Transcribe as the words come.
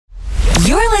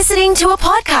listening to a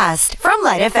podcast from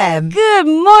LITE FM. Good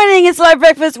morning. It's Live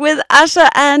Breakfast with Asha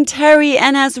and Terry.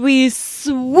 And as we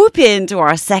swoop into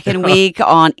our second week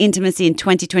on intimacy in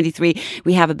 2023,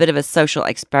 we have a bit of a social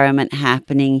experiment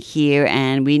happening here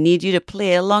and we need you to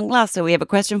play along last. So we have a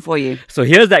question for you. So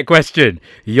here's that question.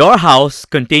 Your house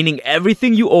containing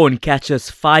everything you own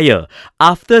catches fire.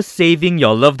 After saving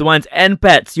your loved ones and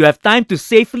pets, you have time to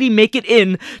safely make it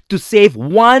in to save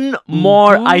one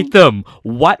more item.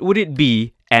 What would it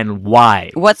be and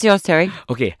why? What's yours, Terry?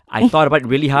 Okay, I thought about it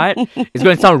really hard. It's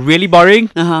going to sound really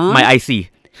boring. My IC.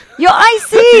 Your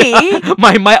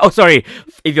IC? Sorry.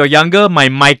 If you're younger, my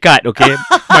my card, okay?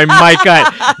 My my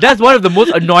card. That's one of the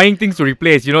most annoying things to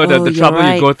replace, you know, the trouble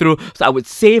you go through. So I would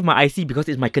save my IC because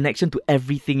it's my connection to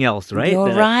everything else, right?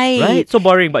 You're right. Right? So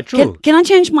boring, but true. Can I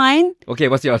change mine? Okay,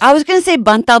 what's yours? I was going to say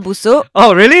bantal busuk.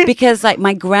 Oh, really? Because like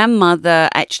my grandmother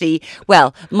actually,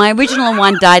 well, my original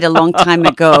one died a long time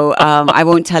ago. I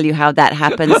won't tell you how that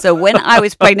happened. So when I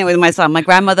was pregnant with my son, my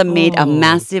grandmother made a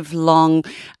massive long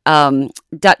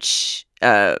Dutch,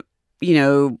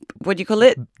 what do you call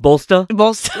it? Bolster?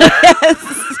 Bolster, yes.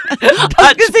 I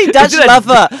was going to say Dutch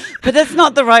lover, but that's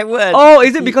not the right word. Oh,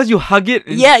 is it because you hug it?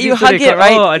 Yeah, you hug it,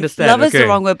 right? Oh, I understand. Lover's the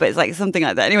wrong word, but it's like something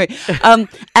like that. Anyway,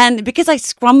 and because I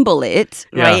scrumble it,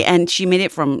 right, and she made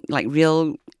it from like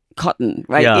real cotton,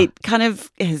 right? Yeah. It kind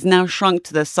of has now shrunk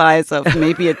to the size of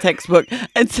maybe a textbook,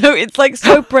 and so it's like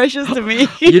so precious to me.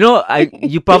 You know,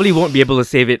 you probably won't be able to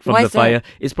save it from Why the is that? fire.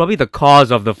 It's probably the cause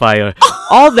of the fire.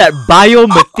 All that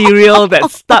biomaterial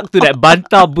that stuck to that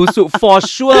bantal busuk, for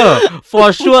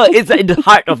sure, it's in the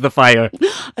heart of the fire.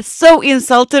 So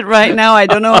insulted right now. I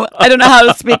don't know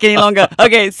how to speak any longer.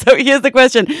 Okay, so here's the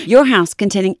question. Your house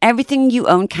containing everything you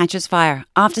own catches fire.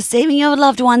 After saving your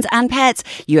loved ones and pets,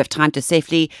 you have time to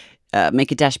safely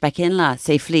make a dash back in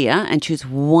safely, and choose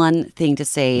one thing to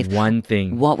save. One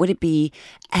thing. What would it be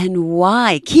and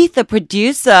why? Keith, the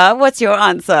producer, what's your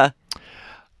answer?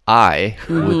 I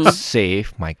would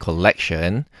save my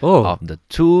collection of the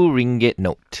 2 ringgit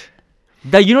note.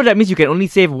 That means you can only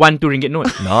save 1 2 ringgit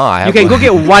note. No, I have You can go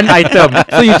get one item.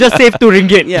 So you just save 2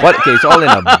 ringgit. Yeah. What? Okay, it's all in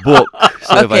a book.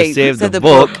 So if I save so the the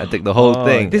book, I take the whole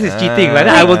thing. This is cheating, right?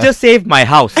 I will just save my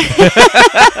house.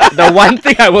 The one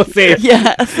thing I will save.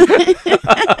 Yes.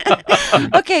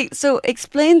 Okay, so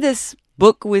explain this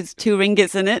book with 2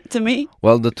 ringgits in it to me.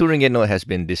 Well, the 2 ringgit note has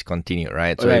been discontinued,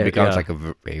 right? So Right, it becomes yeah. like a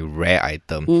rare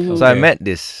item. Mm-hmm. So I met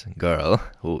this girl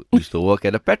who used to work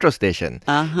at a petrol station.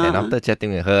 Uh-huh. And after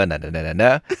chatting with her, Of I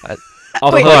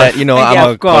told her course. that, Yeah, I'm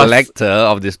a of course. collector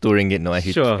of this 2 ringgit note.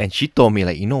 And she told me,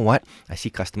 like, you know what? I see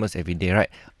customers every day, right?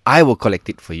 I will collect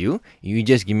it for you. You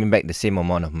just give me back the same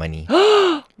amount of money.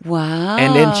 Wow.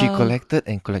 And then she collected.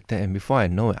 And before I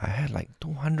know it, I had like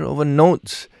 200 over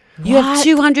notes. You have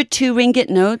 202 ringgit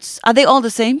notes. Are they all the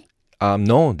same?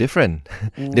 No, different.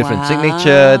 Different Wow.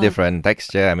 signature, different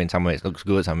texture. I mean, somewhere it looks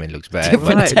good, somewhere it looks bad.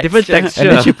 Different Right, different texture. And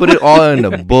then she put it all in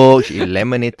a book. She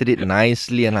laminated it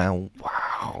nicely. And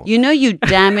wow. You know you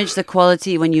damage the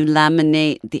quality when you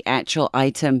laminate the actual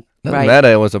item, Doesn't right?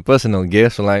 matter. It was a personal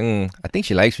gift. So like, I think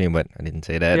she likes me, but I didn't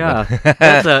say that. Yeah,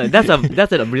 but-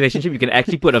 that's a relationship you can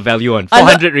actually put a value on. I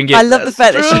 400 ringgit. I love the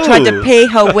fact that she tried to pay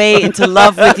her way into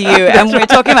love with you. And we're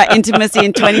talking about intimacy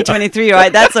in 2023,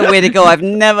 right? That's a way to go I've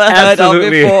never heard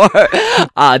Absolutely. of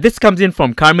before. This comes in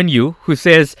from Carmen Yu, who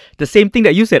says the same thing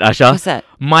that you said, Asha. What's that?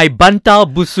 My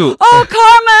bantal busuk. Oh,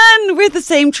 Carmen! We're the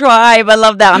same tribe. I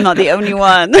love that. I'm not the only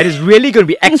one. It is really going to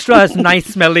be extra nice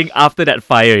smelling after that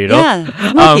fire, you know?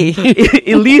 Yeah,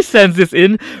 smoky. Elise sends this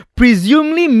in.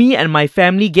 Presumably me and my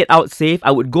family get out safe.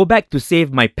 I would go back to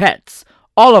save my pets.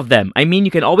 All of them. I mean, you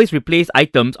can always replace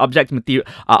items, object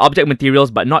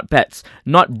materials, but not pets.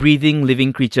 Not breathing,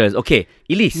 living creatures. Okay,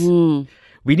 Elise.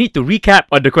 We need to recap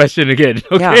on the question again,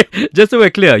 okay? Yeah. Just so we're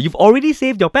clear. You've already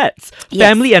saved your pets. Yes.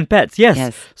 Family and pets, yes.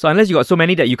 Yes. So unless you got so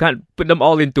many that you can't put them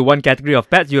all into one category of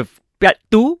pets, you have pet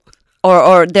 2.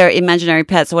 Or their imaginary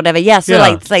pets or whatever. Yeah, so Yeah.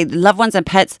 like it's like loved ones and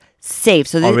pets safe.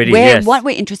 So Already, yes. what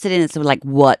we're interested in is like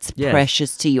what's Yes.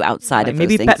 precious to you outside of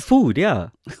Maybe those pet things. food, yeah.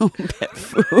 Pet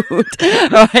food.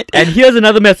 All right. And here's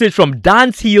another message from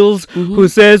Dance Heels, who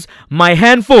says, my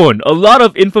handphone, a lot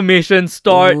of information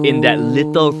stored in that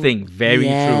little thing. Very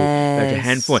true. Like a Yes.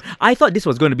 handphone. I thought this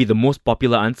was going to be the most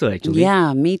popular answer, actually.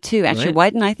 Yeah, me too. Actually, Right? why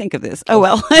didn't I think of this? Oh,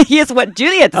 well, here's what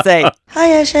Julie had to say. Hi,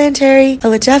 Asha and Terry. I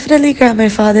would definitely grab my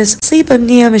father's sleep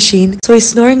apnea machine so his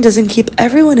snoring doesn't keep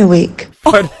everyone awake.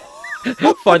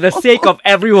 For the sake of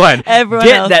everyone, Everyone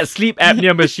get else. that sleep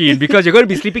apnea machine because you're going to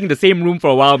be sleeping in the same room for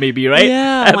a while, maybe, right?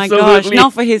 Yeah, my gosh.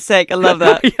 Not for his sake. I love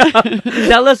that.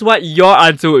 Tell us what your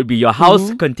answer would be. Your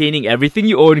house containing everything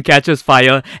you own catches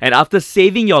fire, and after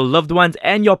saving your loved ones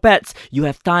and your pets, you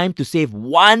have time to save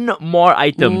one more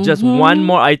item. Just one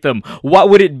more item. What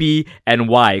would it be and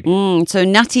why? So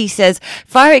Nutty says,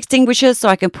 fire extinguishers so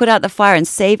I can put out the fire and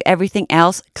save everything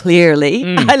else clearly.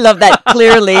 I love that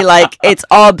clearly, like it's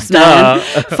obs, man.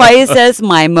 Fire says,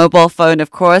 my mobile phone,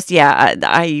 of course. Yeah,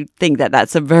 I think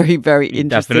that's a very, very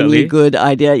interestingly Definitely. good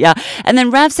idea. Yeah. And then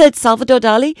Rav said Salvador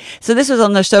Dali. So this was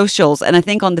on the socials, and I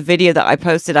think on the video that I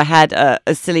posted, I had a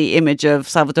silly image of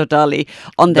Salvador Dali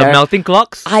on The there. melting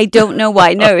clocks? I don't know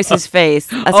why. No, it's his face.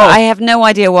 So I have no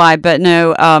idea why, but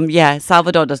no, yeah,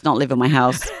 Salvador does not live in my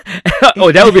house.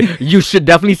 Oh, that would be. You should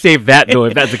definitely save that though,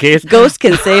 if that's the case. Ghosts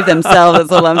can save themselves,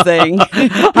 that's all I'm saying.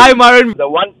 Hi, Maran. The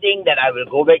one thing that I will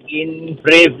go back in,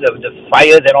 brave the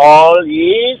fires and all,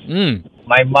 is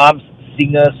my mom's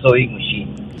Singer sewing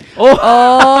machine. Oh,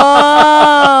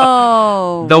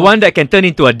 Oh. the one that can turn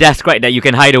into a desk, right? That you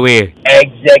can hide away.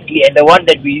 Exactly, and the one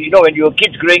that we, when you were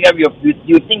kids growing up,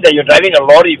 you think that you're driving a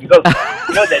lorry because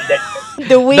that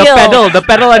The wheel. The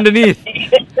pedal underneath.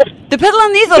 The pedal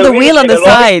on these or the wheel on the and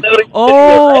lorry side? steering-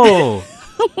 Oh.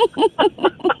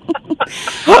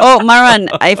 Oh, Maran,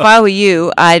 if I were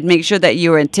you, I'd make sure that you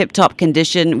were in tip-top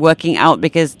condition working out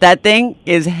because that thing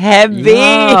is heavy.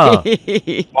 Yeah.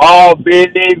 Oh,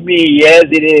 believe me, yes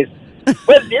it is.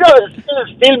 But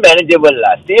it's still manageable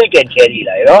lah. Still can carry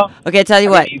lah. Okay, tell you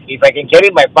what. If I can carry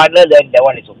my partner, then that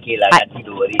one is okay lah. Nothing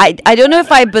to worry. I don't know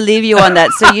if I believe you on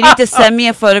that. So you need to send me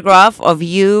a photograph of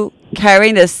you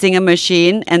carrying the Singer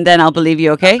machine and then I'll believe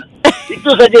you, okay? Itu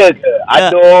saja ke?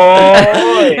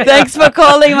 Aduh. Thanks for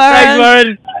calling, Maran. Thanks, Maran.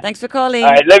 Thanks for calling.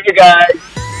 I love you guys.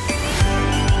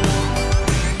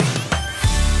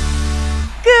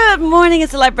 Good morning.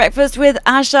 It's a light breakfast with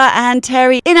Asha and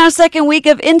Terry. In our second week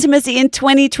of intimacy in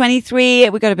 2023,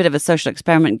 we got a bit of a social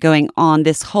experiment going on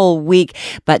this whole week.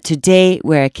 But today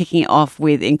we're kicking it off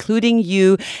with including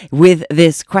you with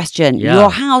this question. Yeah.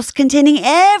 Your house containing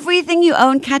everything you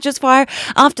own catches fire.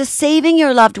 After saving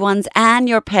your loved ones and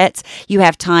your pets, you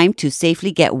have time to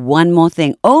safely get one more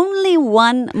thing. Only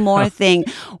one more thing.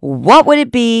 What would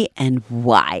it be and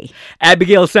why?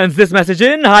 Abigail sends this message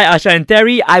in. Hi, Asha and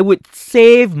Terry. I would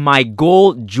save my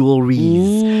gold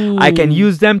jewelries. I can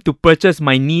use them to purchase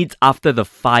my needs after the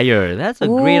fire. That's a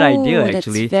great idea, Ooh,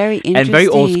 actually. That's very interesting. And very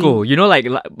old school. Like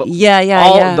Yeah.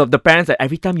 all the parents that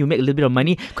every time you make a little bit of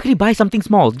money, quickly buy something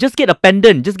small. Just get a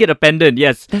pendant.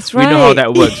 Yes. That's We know how right.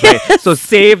 that works, right? So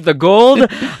save the gold.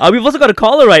 We've also got a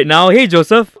caller right now. Hey,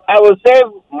 Joseph. I will save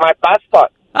my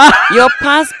passport. Your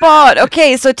passport.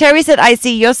 Okay, so Terry said, I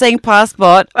see. You're saying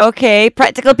passport. Okay,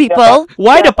 practical people.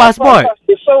 Why the passport?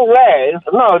 It's so rare.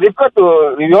 No, difficult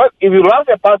to. If you lost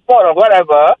your passport or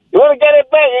whatever, you want to get it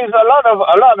back. It's a lot of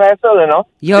hassle.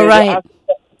 You're They right. ask-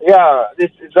 Yeah,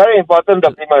 it's very important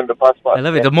document, the passport. I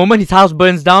love it. The moment his house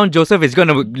burns down, Joseph is going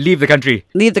to leave the country.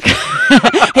 Leave the.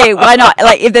 Hey, why not?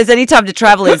 Like, if there's any time to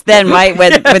travel, it's then, right?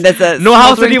 When there's a No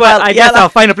house smoldering anywhere. pile. I guess I'll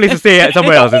find a place to stay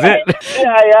somewhere else, is it?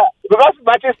 Yeah. Because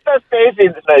my sister stays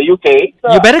in the UK.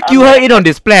 So You better cue her in on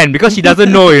this plan because she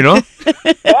doesn't know,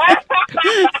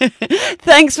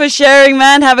 Thanks for sharing,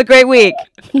 man. Have a great week.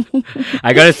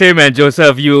 I gotta say, man,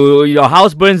 Joseph, your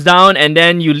house burns down and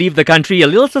then you leave the country. A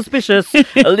little suspicious.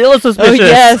 Oh,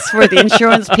 yes, for the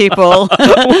insurance people.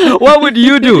 What would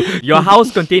you do? Your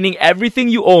house containing everything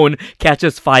you own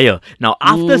catches fire. Now,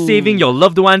 after saving your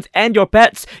loved ones and your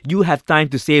pets, you have time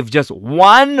to save just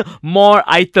one more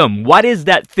item. What is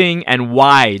that thing and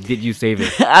why did you save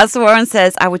it? As Warren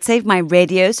says, I would save my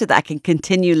radio so that I can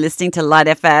continue listening to LITE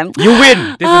FM. You win.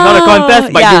 This is not a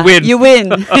contest, but yeah, you win. You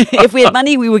win. If we had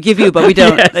money, we would give you, but we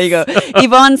don't. Yes. There you go.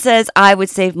 Yvonne says, I would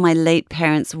save my late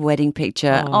parents' wedding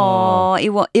picture. Oh,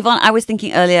 Yvonne, I was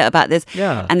thinking earlier about this.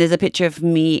 Yeah. And there's a picture of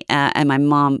me and my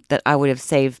mom that I would have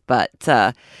saved, but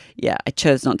yeah, I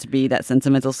chose not to be that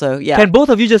sentimental. So, yeah. Can both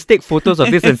of you just take photos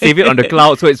of this and save it on the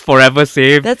cloud so it's forever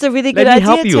saved? That's a really good Let me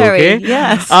idea, help you, Terry. okay?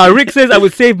 Yes. Rick says, I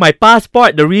would save my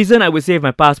passport. The reason I would save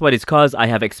my passport is because I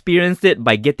have experienced it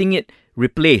by getting it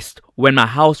replaced when my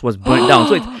house was burnt down.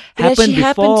 So it's happened actually before.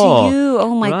 happened to you.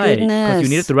 Oh my Right, goodness. because you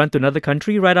needed to run to another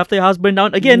country right after your house burned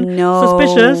down. Again, No,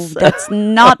 suspicious. that's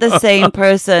not the same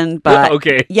person. But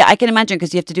Okay. yeah, I can imagine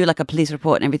because you have to do like a police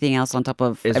report and everything else on top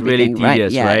of It's everything, really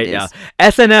tedious, right? right? It Yeah.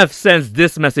 is. SNF sends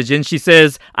this message in. She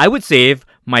says, I would save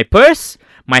my purse,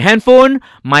 my handphone,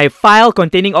 my file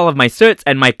containing all of my certs,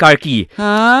 and my car key.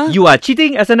 Huh? You are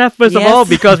cheating, SNF, first of Yes. all,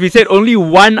 because we said only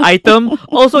one item.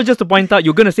 Also, just to point out,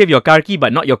 you're going to save your car key,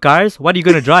 but not your cars. What are you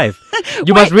going to drive?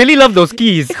 You must really love those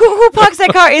keys. Who parks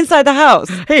their car inside the house?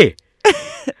 Hey,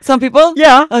 Some people?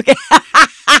 yeah. Okay.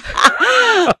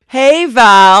 Hey,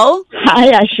 Val.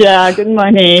 Hi, Asha. Good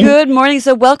morning. Good morning.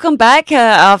 So welcome back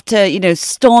after,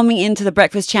 storming into the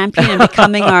Breakfast Champion and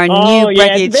becoming our new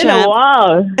Brekkie it's been champ. a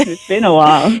while. It's been a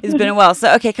while. It's been a while.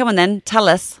 So, okay, come on then. Tell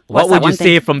us. What What's would that you one thing?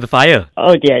 save from the fire?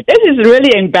 Oh dear, this is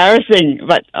really embarrassing.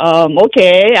 But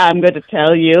okay, I'm going to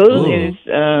tell you. Is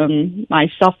my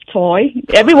soft toy.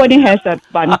 Everybody has a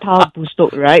bantao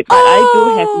busuk, right? But I do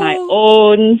have my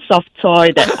own soft toy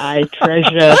that I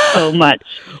treasure so much.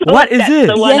 What is That's it?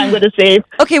 the one Yeah. I'm going to save.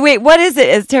 Okay, wait. What is it?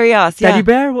 As Terry asked. Teddy Yeah.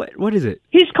 bear? What is it?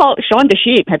 He's called Sean the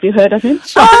Sheep. Have you heard of him?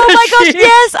 Oh my gosh,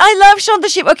 yes. I love Sean the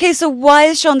Sheep. Okay, so why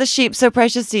is Sean the Sheep so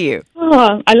precious to you?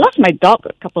 Oh, I lost my dog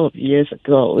a couple of years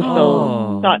ago.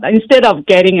 So thought instead of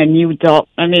getting a new dog,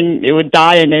 I mean, it would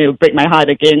die and then it would break my heart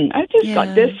again. I just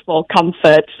got this for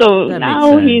comfort. So That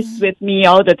now makes he's sense. with me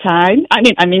all the time.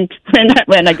 I mean,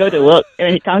 when I go to work,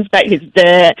 when he comes back, he's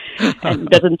there and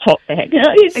doesn't talk back. He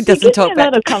doesn't gives talk me a back.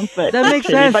 lot of comfort. That makes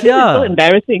actually, sense, but yeah. this is so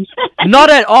embarrassing. Not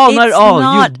at all, not at It's all.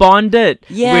 not. You've bonded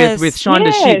Yes. with Sean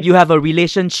the Yes. sheep. You have a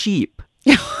relationship.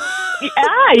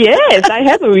 Yes, I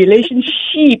have a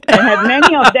relationship. I have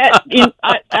many of that in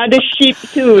other sheep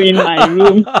too in my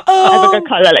room. I have a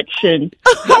collection.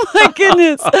 Oh my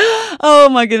goodness. Oh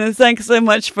my goodness. Thanks so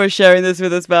much for sharing this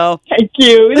with us, Val. Thank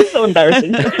you. It's so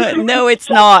embarrassing. No, it's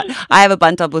not. I have a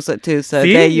bantao busuk too, so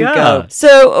See? there you Yeah. go.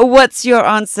 So, what's your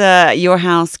answer? Your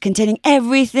house containing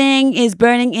everything is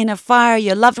burning in a fire.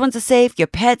 Your loved ones are safe, your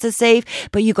pets are safe,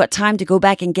 but you got time to go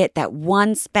back and get that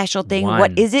one special thing. One.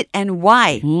 What is it and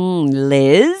why?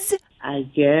 Liz? I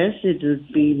guess it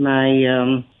would be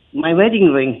my my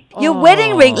wedding ring. Your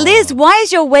wedding ring. Liz, why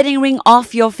is your wedding ring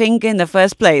off your finger in the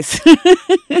first place?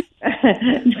 because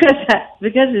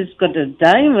it's got a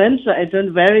diamond, so I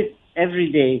don't wear it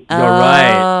every day. You're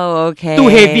right. Oh, okay. Too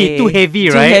heavy, Too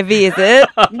right? heavy, is it?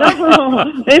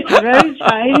 No, it's very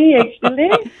tiny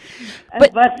actually.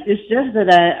 But it's just that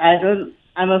I don't.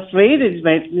 I'm afraid it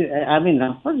might. I mean,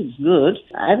 of course it's good.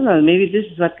 I don't know. Maybe this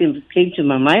is what came to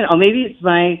my mind, or maybe it's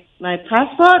my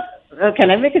passport.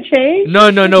 Can I make a change? No.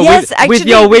 Yes, with actually-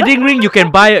 your wedding ring, you can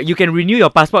renew your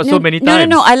passport so many times.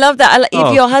 No. I love that. Oh.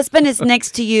 If your husband is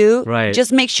next to you, Right.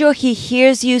 just make sure he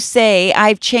hears you say,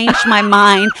 I've changed my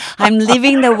mind. I'm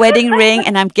leaving the wedding ring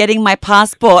and I'm getting my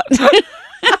passport. You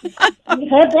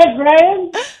heard that,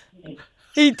 Brian?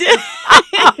 He did.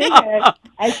 I think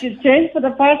I should change for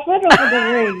the passport or for the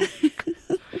ring.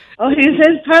 Oh, he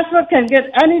says passport can get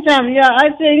anytime. Yeah, I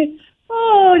think.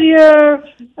 Oh dear.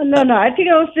 No. I think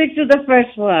I'll stick to the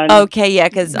first one. Okay, yeah,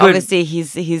 because obviously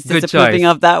he's Good disapproving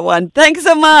choice. of that one. Thanks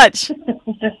so much.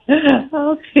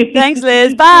 Okay. Thanks,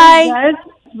 Liz. Bye. Guys,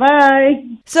 bye.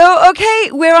 So, okay,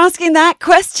 we're asking that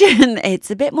question.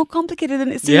 It's a bit more complicated than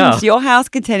it seems. Yeah. Your house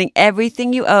containing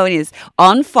everything you own is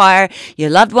on fire. Your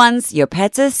loved ones, your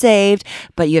pets are saved,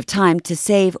 but you have time to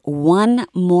save one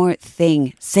more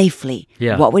thing safely.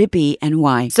 Yeah. What would it be and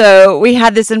why? So, we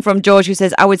had this in from George who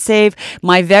says, I would save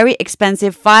my very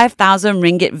expensive 5,000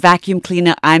 ringgit vacuum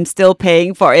cleaner. I'm still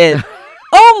paying for it.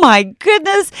 Oh my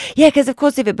goodness. Yeah, because of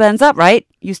course if it burns up, right,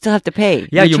 you still have to pay.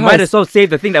 Yeah, No you choice. might as well save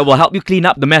the thing that will help you clean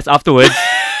up the mess afterwards.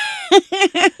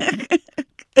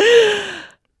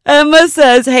 Emma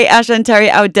says, hey, Ash and Terry,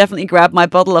 I would definitely grab my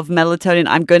bottle of melatonin.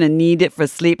 I'm going to need it for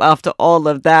sleep after all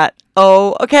of that.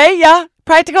 Oh, okay, yeah.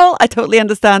 Practical. I totally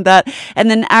understand that. And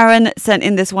then Aaron sent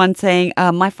in this one saying,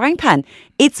 my frying pan.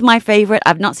 It's my favorite.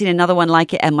 I've not seen another one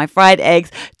like it. And my fried eggs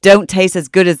don't taste as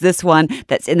good as this one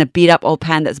that's in a beat up old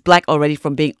pan that's black already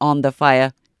from being on the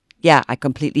fire. Yeah, I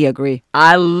completely agree.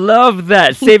 I love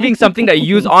that. Saving something that you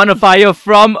use on a fire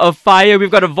from a fire.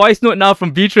 We've got a voice note now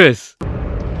from Beatrice.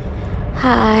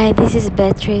 Hi, this is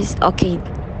Beatrice. Okay,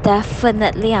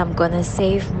 definitely I'm gonna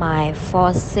save my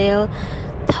for sale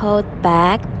tote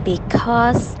bag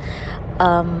because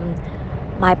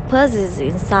my purse is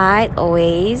inside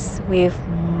always with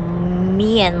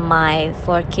me and my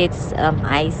 4 kids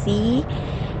IC,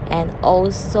 and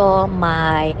also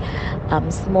my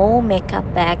small makeup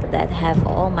bag that have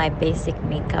all my basic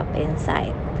makeup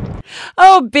inside.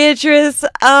 Oh, Beatrice,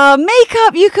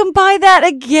 makeup, you can buy that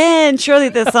again. Surely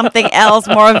there's something else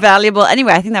more valuable.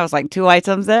 Anyway, I think that was like 2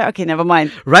 items there. Okay, never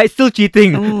mind. Right, still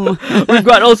cheating. We've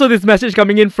got also this message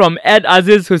coming in from Ed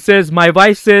Aziz who says, my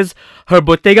wife says her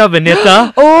Bottega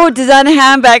Veneta. Oh, designer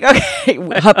handbag. Okay.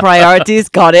 Her priorities.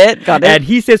 Got it. And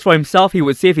he says for himself, he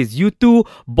would save his U2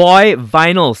 Boy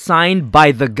vinyl signed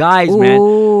by the guys, man.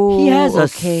 He has a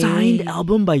signed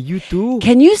album by U2.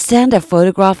 Can you send a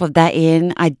photograph of that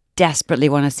in? I desperately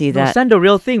want to see that. No, send the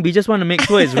real thing. We just want to make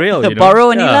sure it's real. You know?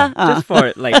 Borrow, Anila? Just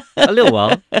for like a little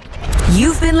while.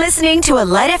 You've been listening to a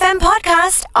LITE FM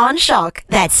podcast on Shock.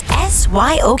 That's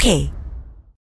SYOK.